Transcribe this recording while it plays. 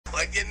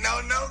What you know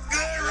no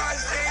good,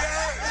 Rashida?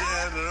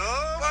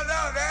 What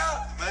up,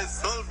 man? My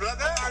soul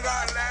brother. What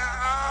up, now?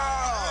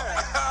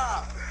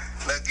 Oh.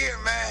 Look here,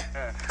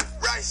 man.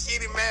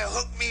 Rashida, man,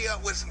 hooked me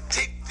up with some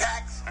Tic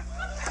Tacs.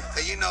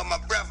 So, you know, my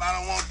breath, I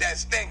don't want that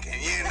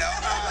stinking, you know.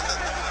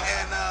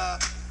 And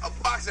a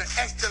box of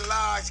extra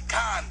large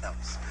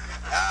condoms.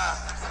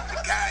 The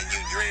kind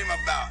you dream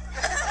about.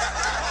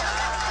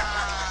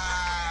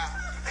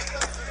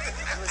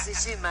 واسه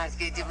چی مرد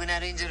که دیوونه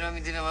رو اینجا را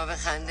میدونه ما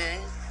بخنده؟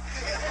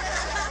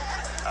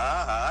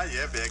 Aha,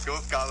 ye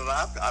bekos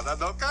kalrap ada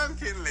dokan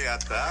kin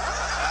lihat The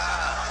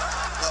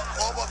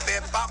over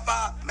there,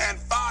 Papa, man,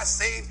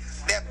 Farsi,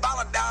 they're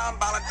baladam,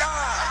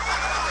 baladam.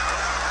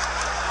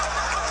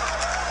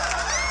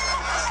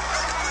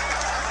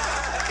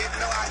 Didn't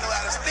know I know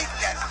how to speak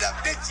that stuff,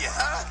 did you,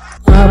 huh?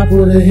 I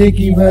put a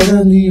hickey right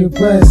under your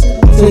breast.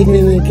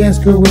 Taking a guess,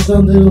 girl, what's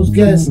under those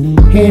guests?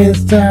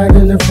 Hands tied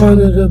in the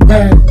front of the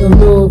back. Don't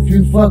know if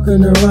you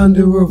fucking or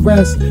under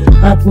arrest.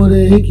 I put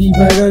a hickey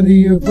right under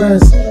your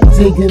breast.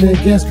 Taking a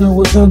guess, girl,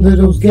 what's under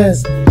those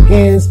guests?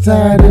 Hands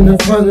tied in the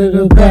front of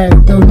the back.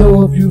 Don't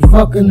know if you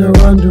fucking or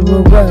under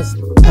arrest.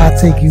 I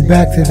take you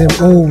back to them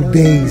old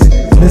days.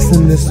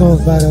 Listen to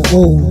songs by the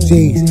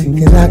OJs.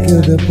 Can I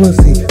kill the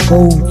pussy?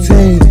 OJ.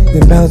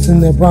 Been bouncing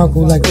the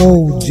Bronco like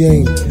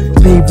OJ.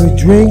 Favorite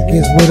drink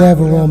is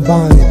whatever I'm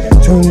buying.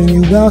 Turning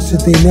you out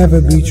should they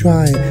never be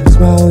trying.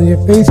 Smile on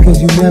your face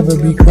cause you never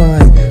be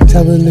crying.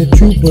 Telling the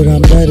truth but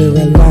I'm better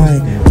at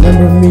lying.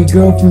 Remember me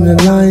girl from the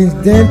Lion's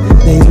Den?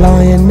 They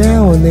lying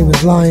now and they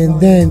was lying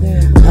then.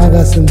 I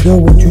got some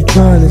dough, what you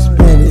trying to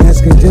spend?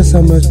 Asking just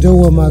how much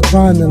dough am I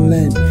trying to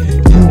lend?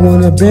 You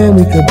want a band,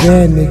 we could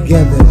band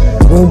together.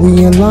 When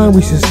we in line,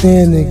 we should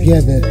stand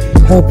together.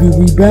 Help you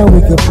rebound,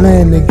 we could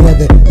plan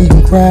together.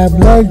 Eating crab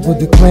legs, but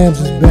the clams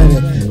is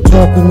better.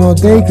 Talking all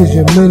day, cause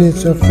your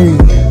minutes are free.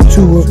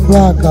 2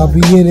 o'clock, I'll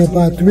be in it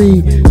by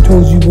 3.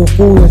 Told you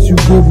before that you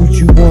get what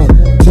you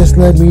want. Just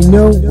let me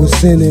know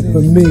what's in it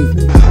for me. I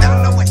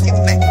don't know what you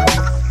think.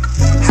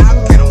 How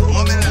can a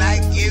woman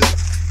like you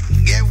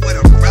get with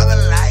a brother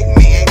like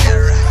me? Ain't that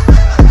right?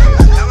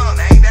 Come on,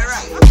 ain't that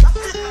right?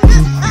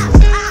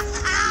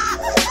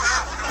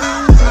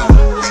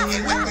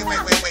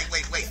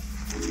 Wait.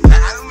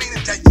 I don't mean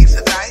to touch you,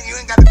 so you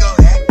ain't got to go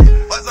there.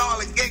 What's all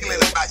the giggling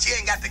about? You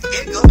ain't got to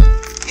giggle.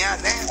 You know what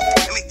I'm saying?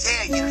 Let me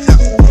tell you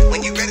something. When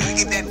you're ready to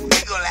get that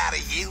giggle out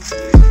of you,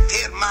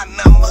 here's my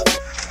number.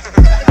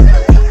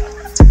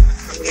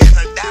 Here's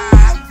a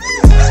dime.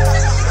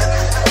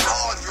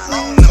 Call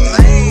Jerome the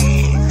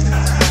man.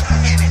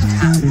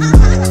 Anytime.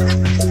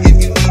 If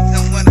you need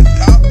someone to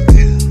talk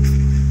to,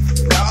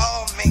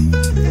 call me.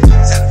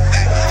 Set a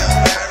back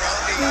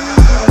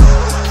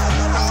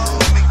call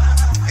me.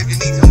 If you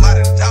need somebody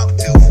to talk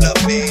to,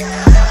 Fluffy,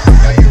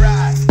 tell you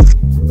right.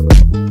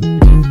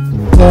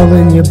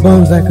 Calling your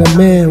bums like a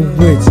man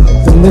rich.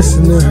 Don't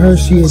listen to her,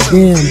 she a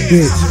damn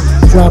bitch.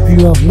 Drop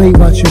you off late,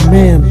 watch your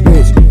man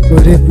bitch.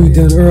 But if we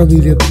done early,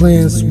 the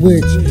plan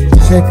switch.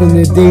 Checking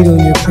the date on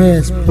your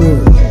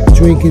passport.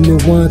 Drinking the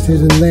wine to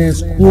the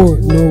last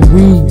quart. No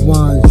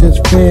rewind,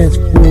 just fast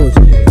forwards.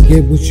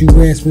 Get what you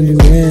ask when you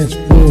ask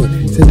for it.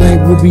 Tonight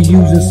we'll be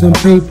using some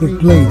paper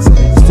plates.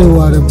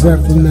 Still out of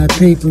breath from that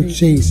paper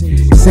chase.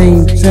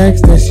 Same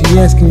text that she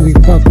asking me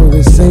fuck her.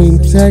 The same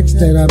text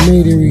that I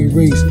made her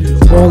erase.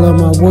 All of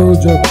my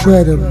words are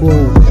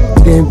credible.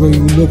 Damn girl,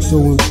 you look so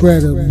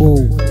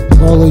incredible.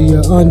 All of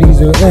your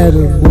undies are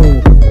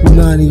edible.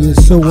 Punani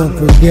is so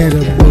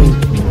unforgettable.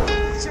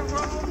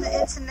 Jerome, the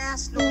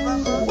international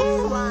lover,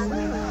 flying.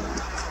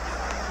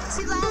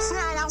 See, last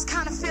night I was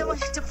kind of feeling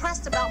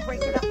depressed about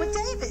breaking up with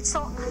David,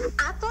 so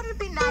I thought it'd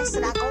be nice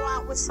that I go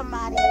out with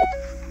somebody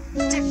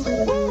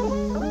different.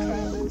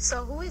 Okay,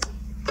 so who is it?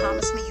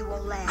 Promise me you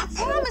won't laugh.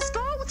 I promise,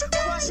 girl. What you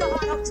doing? Crush your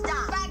heart up to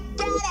die.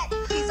 Forget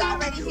it. He's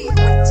already here.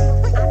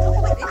 Wait. I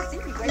know it is.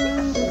 It'll be great.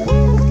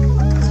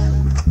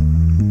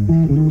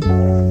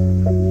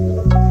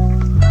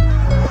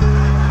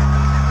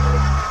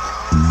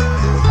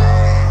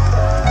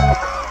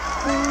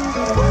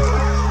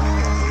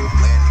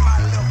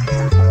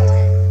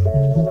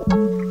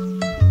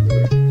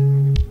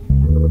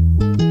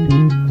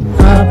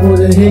 Put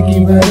a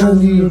hickey right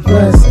under your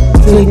breast.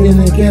 Taking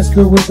a guess,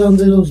 girl, what's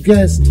under those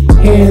guests?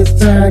 Hands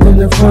tied in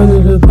the front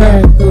of the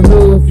back. Don't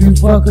know if you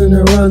fucking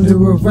or under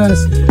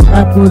arrest.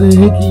 I put a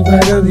hickey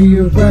right under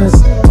your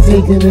breast.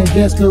 Taking a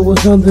guess, girl,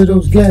 what's under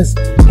those guests?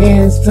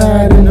 Hands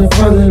tied in the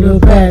front of the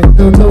back.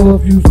 Don't know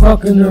if you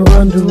fucking or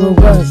under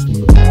arrest.